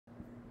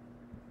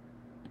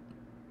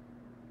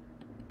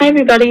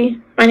everybody,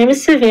 my name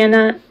is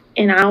Savannah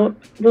and I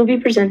will be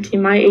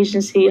presenting my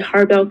agency,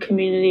 Harbel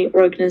Community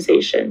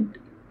Organization.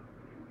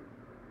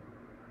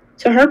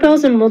 So Harbel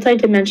is a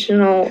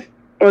multidimensional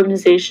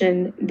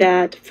organization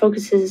that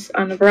focuses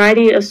on a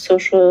variety of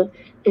social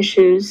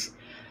issues.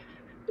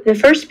 The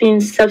first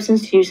being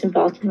substance use in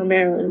Baltimore,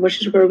 Maryland,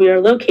 which is where we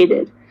are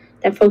located.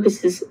 That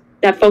focus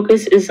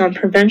is on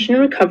prevention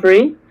and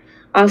recovery,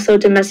 also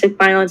domestic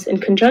violence in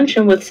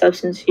conjunction with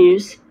substance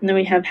use, and then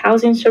we have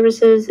housing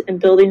services and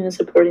building and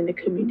supporting the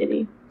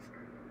community.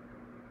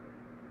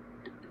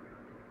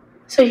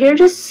 So here are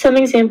just some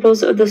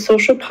examples of the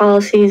social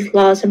policies,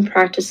 laws, and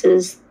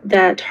practices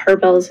that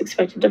Harbel is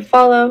expected to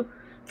follow.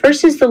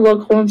 First is the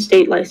local and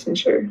state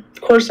licensure.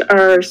 Of course,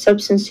 our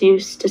substance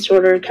use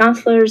disorder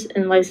counselors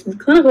and licensed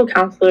clinical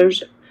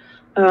counselors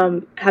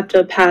have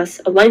to pass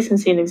a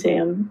licensing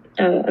exam,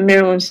 a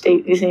Maryland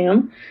state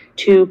exam,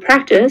 to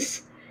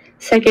practice.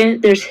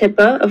 Second, there's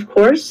HIPAA, of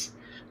course,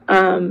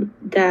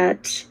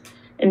 that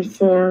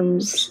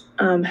informs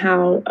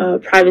how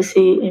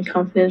privacy and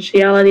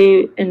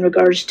confidentiality in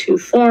regards to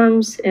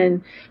forms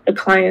and the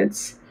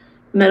client's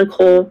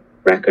medical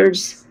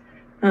records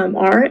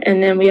are.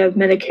 And then we have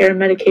Medicare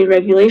and Medicaid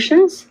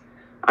regulations,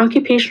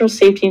 Occupational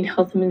Safety and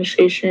Health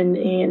Administration,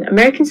 and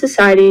American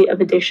Society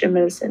of Addiction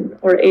Medicine,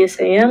 or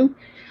ASAM.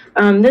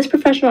 This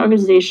professional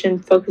organization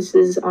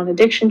focuses on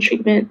addiction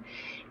treatment,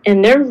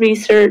 and their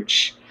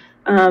research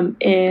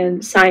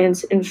and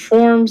science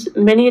informs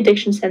many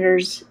addiction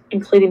centers,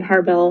 including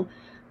Harbel,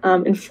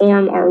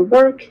 inform our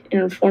work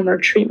and inform our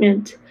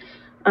treatment.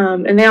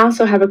 And they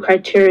also have a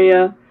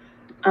criteria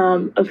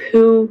of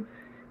who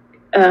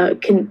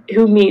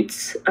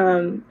meets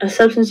a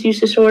substance use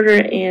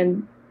disorder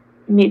and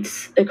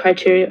meets the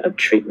criteria of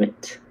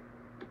treatment.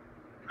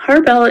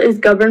 Harbel is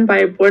governed by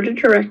a board of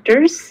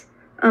directors.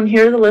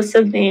 Here are the list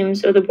of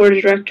names of the board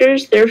of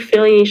directors. Their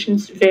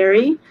affiliations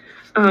vary.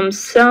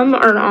 Some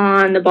are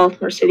on the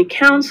Baltimore City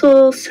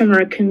Council, some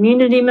are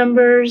community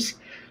members,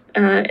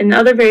 and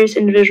other various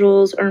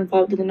individuals are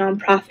involved in the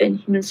nonprofit and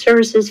human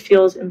services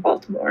fields in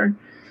Baltimore.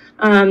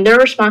 Their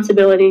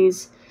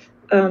responsibilities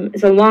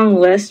is a long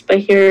list, but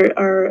here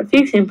are a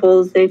few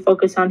examples. They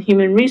focus on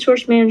human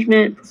resource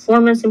management,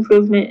 performance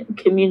improvement, and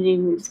community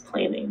needs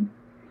planning.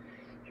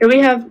 Here we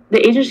have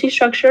the agency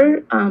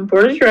structure,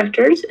 board of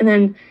directors, and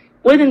then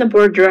within the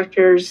board of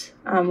directors,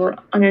 or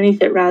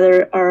underneath it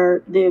rather,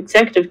 are the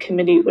executive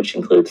committee, which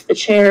includes the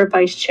chair,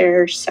 vice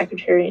chair,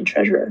 secretary, and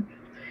treasurer.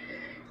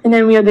 And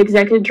then we have the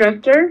executive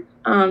director,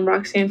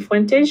 Roxanne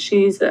Fuentes.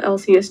 She's the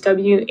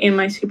LCSW and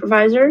my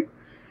supervisor.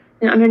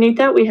 And underneath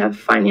that, we have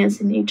finance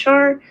and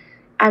HR,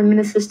 admin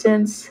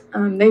assistants.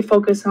 They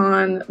focus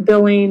on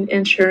billing,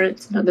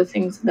 insurance, and other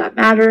things that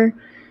matter.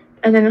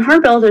 And then in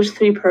Harbel, there's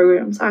 3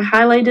 programs. I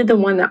highlighted the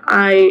one that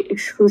I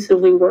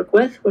exclusively work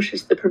with, which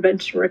is the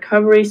Prevention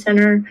Recovery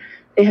Center.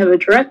 They have a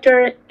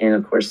director and,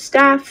 of course,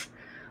 staff.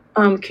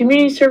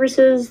 Community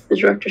services, the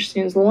director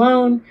stands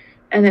alone.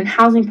 And then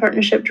housing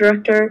partnership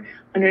director.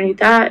 Underneath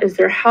that is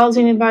their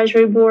housing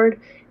advisory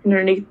board. And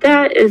underneath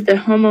that is the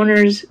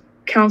homeowners,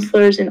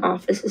 counselors, and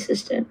office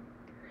assistant.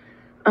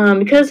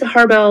 Because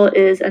Harbel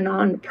is a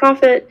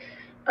nonprofit,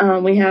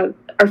 we have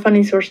our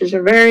funding sources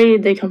are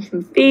varied. They come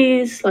from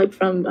fees, like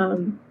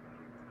from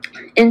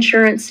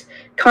insurance,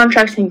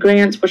 contracts, and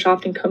grants, which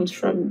often comes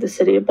from the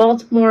city of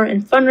Baltimore,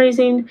 and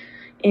fundraising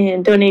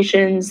and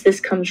donations. This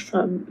comes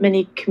from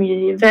many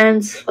community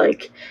events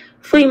like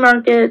flea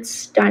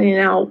markets, dining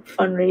out,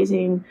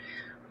 fundraising,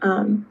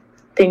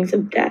 things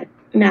of that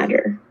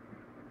matter.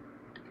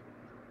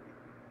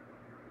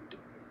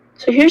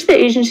 So here's the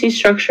agency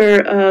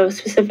structure of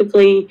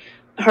specifically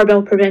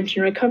Harbel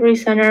Prevention Recovery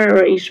Center,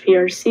 or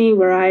HPRC,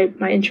 where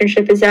my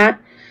internship is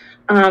at.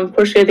 Of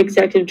course, we have the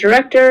executive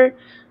director.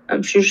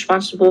 She's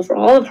responsible for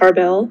all of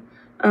Harbel.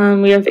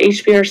 We have the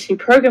HPRC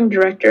program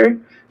director.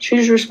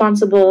 She's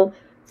responsible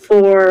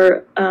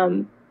for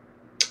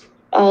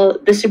all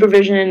the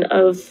supervision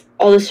of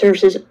all the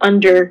services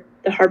under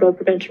the Harbel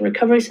Prevention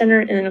Recovery Center.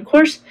 And then, of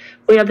course,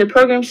 we have the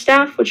program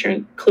staff, which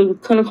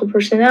include clinical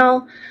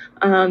personnel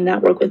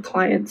that work with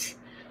clients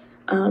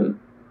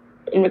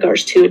in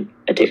regards to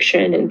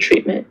addiction and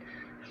treatment.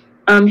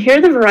 Here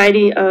are the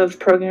variety of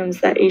programs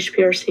that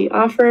HPRC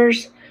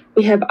offers.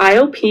 We have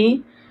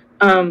IOP.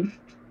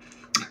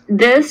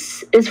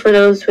 This is for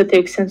those with the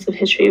extensive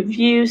history of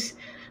use.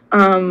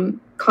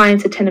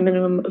 Clients attend a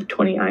minimum of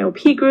 20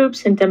 IOP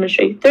groups and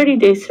demonstrate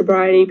 30-day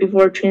sobriety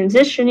before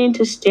transitioning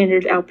to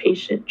standard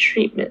outpatient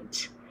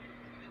treatment.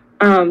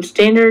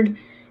 Standard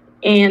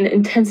and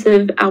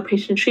intensive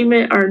outpatient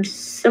treatment are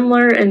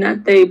similar in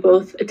that they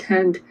both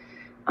attend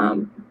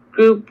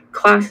group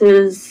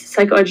classes,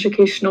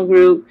 psychoeducational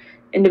group,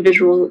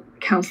 individual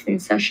counseling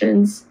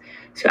sessions.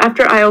 So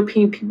after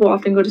IOP, people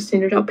often go to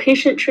standard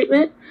outpatient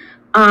treatment.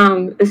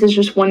 This is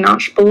just one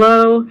notch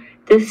below.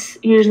 This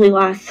usually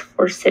lasts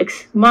for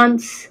 6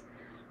 months.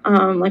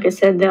 Like I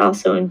said, they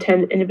also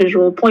attend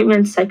individual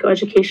appointments,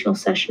 psychoeducational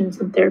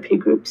sessions, and therapy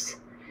groups.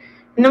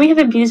 And then we have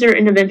Abuser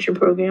Intervention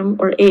Program,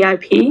 or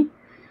AIP.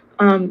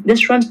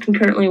 This runs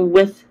concurrently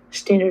with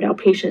standard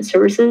outpatient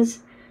services.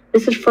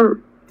 This is for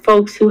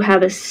folks who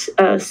have a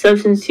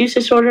substance use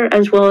disorder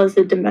as well as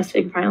a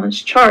domestic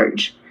violence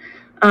charge.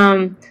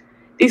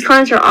 These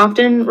clients are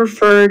often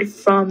referred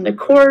from the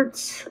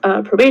courts,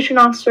 probation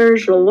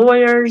officers, or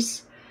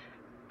lawyers.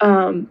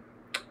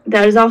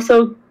 That is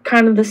also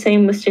kind of the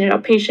same with standard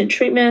outpatient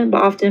treatment,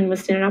 but often with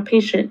standard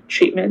outpatient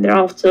treatment, they're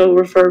also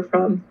referred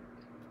from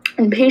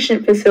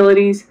inpatient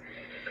facilities,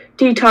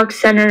 detox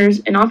centers,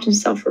 and often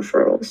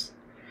self-referrals.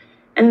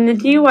 And the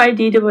DUI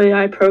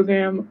DWI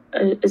program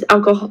is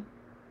alcohol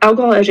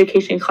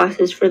education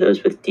classes for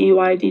those with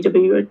DUI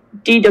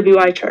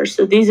DWI charge.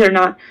 So these are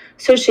not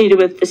associated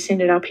with the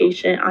standard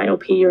outpatient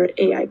IOP or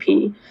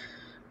AIP.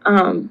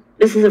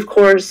 This is, of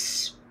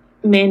course,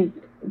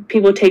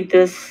 people take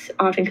this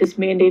often because it's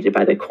mandated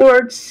by the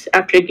courts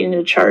after getting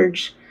a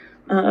charge,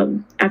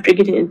 after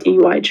getting a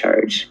DUI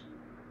charge.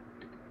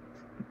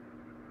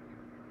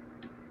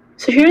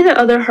 So here are the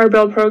other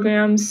Harbel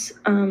programs.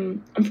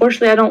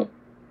 Unfortunately, I don't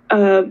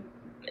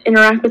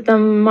interact with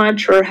them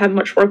much or have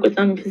much work with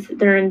them because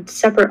they're in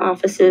separate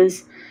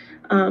offices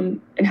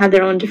and have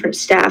their own different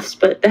staffs.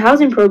 But the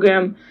housing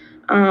program,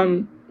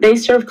 they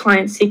serve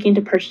clients seeking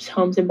to purchase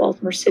homes in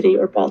Baltimore City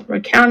or Baltimore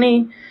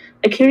County.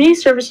 The community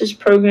services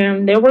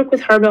program, they work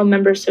with Harbel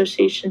member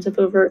associations of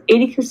over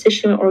 80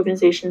 constituent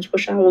organizations,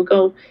 which I will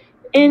go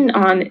in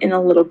on in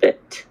a little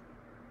bit.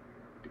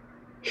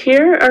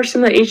 Here are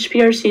some of the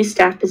HPRC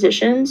staff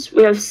positions.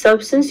 We have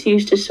substance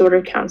use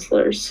disorder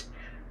counselors.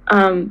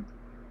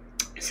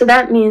 So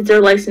that means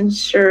their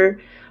licensure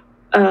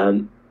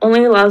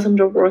only allows them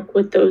to work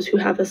with those who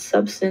have a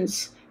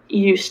substance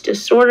use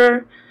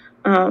disorder,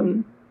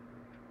 and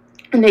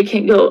they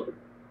can't go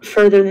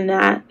further than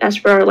that.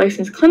 That's where our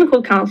licensed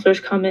clinical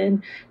counselors come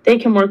in. They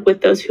can work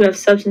with those who have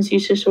substance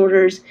use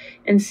disorders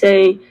and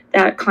say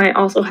that client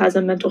also has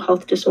a mental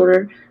health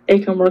disorder. They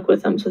can work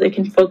with them so they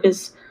can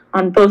focus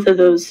on both of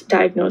those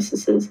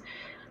diagnoses.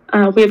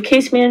 We have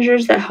case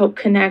managers that help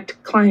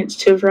connect clients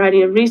to a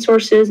variety of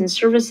resources and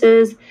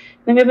services. And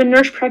then we have a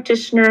nurse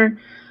practitioner.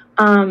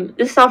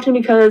 This is often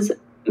because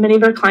many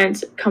of our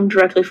clients come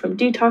directly from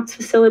detox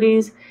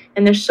facilities,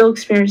 and they're still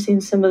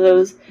experiencing some of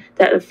those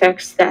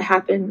effects that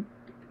happen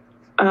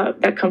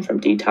that come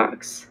from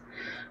detox.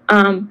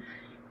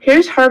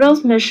 Here's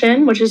Harbel's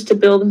mission, which is to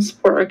build and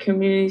support our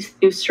communities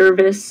through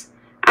service,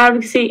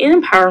 advocacy,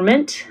 and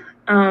empowerment.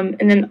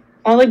 And then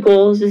all the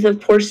goals is,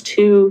 of course,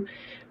 to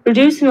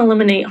reduce and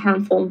eliminate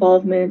harmful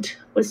involvement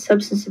with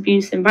substance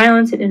abuse and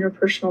violence in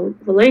interpersonal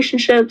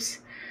relationships,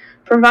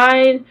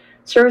 provide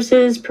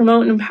services,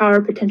 promote and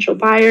empower potential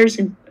buyers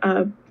in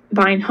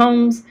buying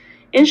homes,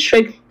 and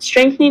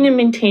strengthening and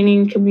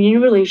maintaining community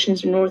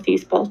relations in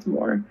Northeast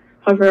Baltimore.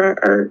 However,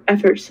 our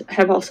efforts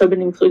have also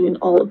been including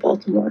all of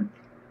Baltimore.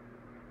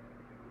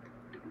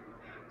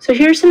 So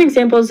here are some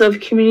examples of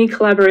community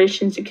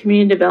collaborations and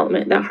community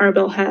development that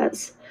Harbel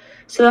has.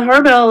 So the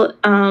Harbel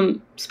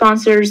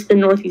sponsors the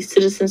Northeast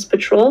Citizens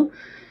Patrol.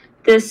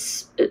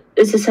 This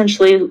is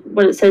essentially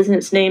what it says in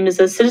its name, is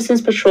a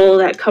citizens patrol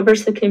that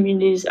covers the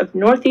communities of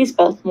Northeast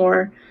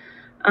Baltimore.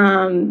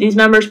 These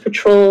members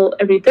patrol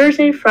every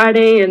Thursday,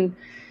 Friday, and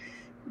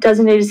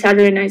designated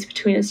Saturday nights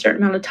between a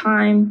certain amount of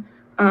time.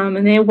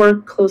 And they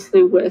work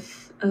closely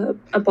with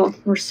a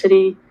Baltimore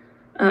City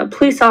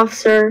police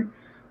officer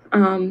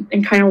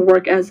and kind of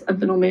work as a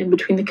middleman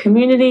between the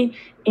community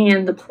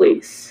and the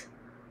police.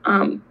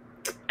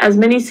 As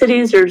many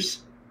cities,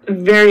 there's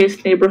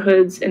various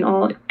neighborhoods, and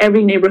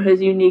every neighborhood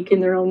is unique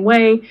in their own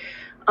way.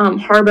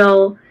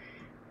 Harbel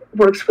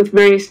works with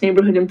various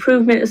neighborhood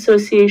improvement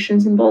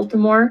associations in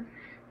Baltimore.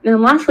 And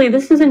then lastly,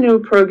 this is a new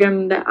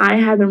program that I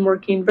have been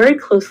working very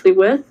closely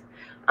with,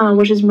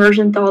 which is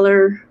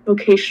Mergenthaler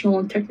Vocational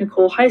and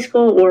Technical High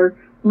School, or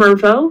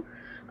MERVO.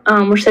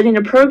 We're setting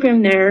a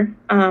program there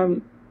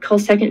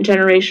called Second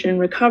Generation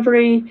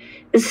Recovery.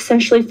 It's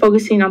essentially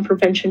focusing on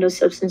prevention of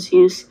substance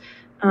use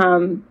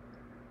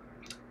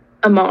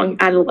among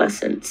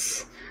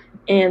adolescents.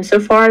 And so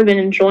far I've been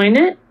enjoying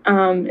it,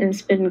 and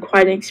it's been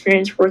quite an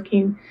experience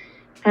working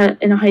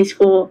in a high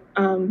school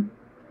in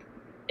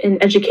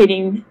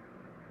educating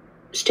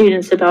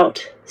students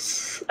about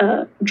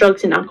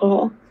drugs and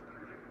alcohol.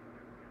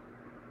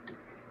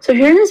 So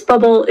here in this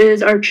bubble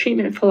is our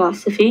treatment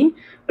philosophy,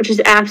 which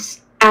is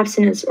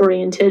abstinence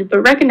oriented,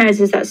 but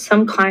recognizes that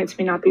some clients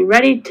may not be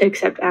ready to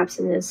accept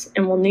abstinence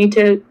and will need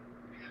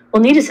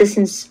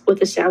assistance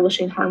with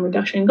establishing harm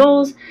reduction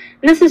goals.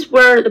 And this is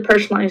where the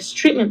personalized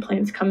treatment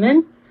plans come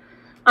in.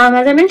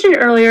 As I mentioned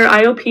earlier,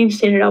 IOP and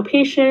standard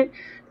outpatient,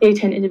 they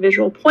attend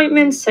individual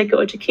appointments,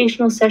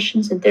 psychoeducational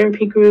sessions, and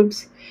therapy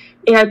groups.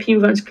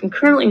 AIP runs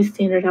concurrently with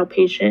standard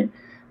outpatient.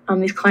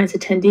 These clients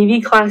attend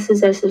DV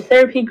classes as a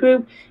therapy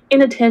group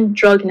and attend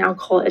drug and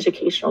alcohol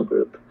educational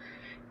group.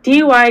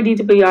 DUI,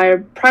 DWI are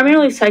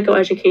primarily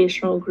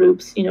psychoeducational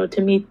groups,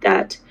 to meet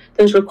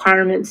those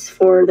requirements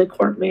for the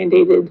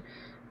court-mandated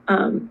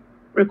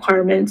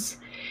requirements.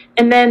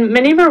 And then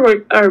many of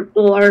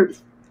our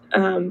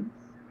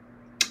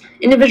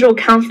individual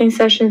counseling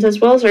sessions,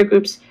 as well as our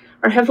groups,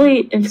 are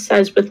heavily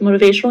emphasized with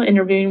motivational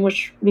interviewing,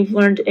 which we've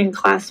learned in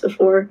class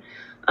before.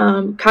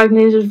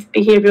 cognitive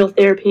behavioral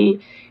therapy,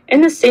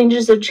 and the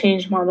stages of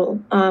change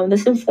model.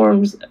 This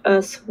informs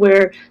us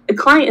where the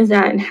client is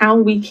at and how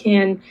we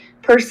can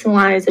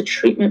personalize a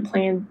treatment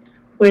plan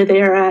where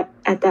they are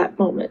at that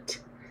moment.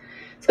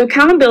 So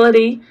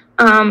accountability,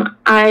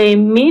 I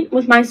meet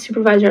with my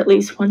supervisor at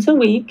least once a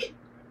week.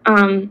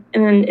 And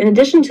then in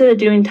addition to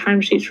doing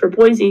timesheets for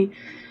Boise,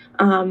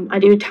 I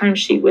do a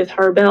timesheet with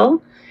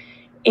Harbel.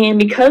 And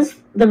because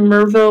the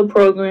MERVO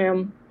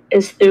program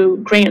is through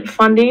grant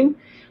funding,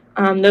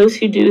 those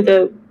who do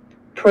the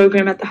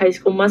program at the high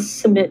school must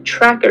submit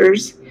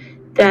trackers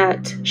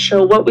that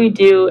show what we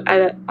do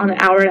on an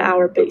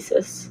hour-to-hour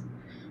basis.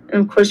 And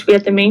of course, we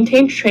have to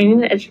maintain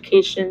training and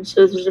education,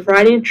 so there's a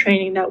variety of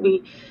training that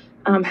we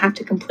have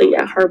to complete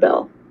at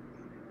Harbel.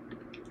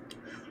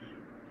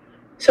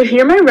 So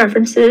here are my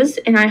references,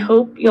 and I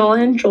hope y'all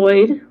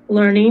enjoyed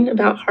learning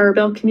about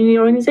Harbel Community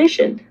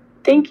Organization.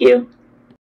 Thank you.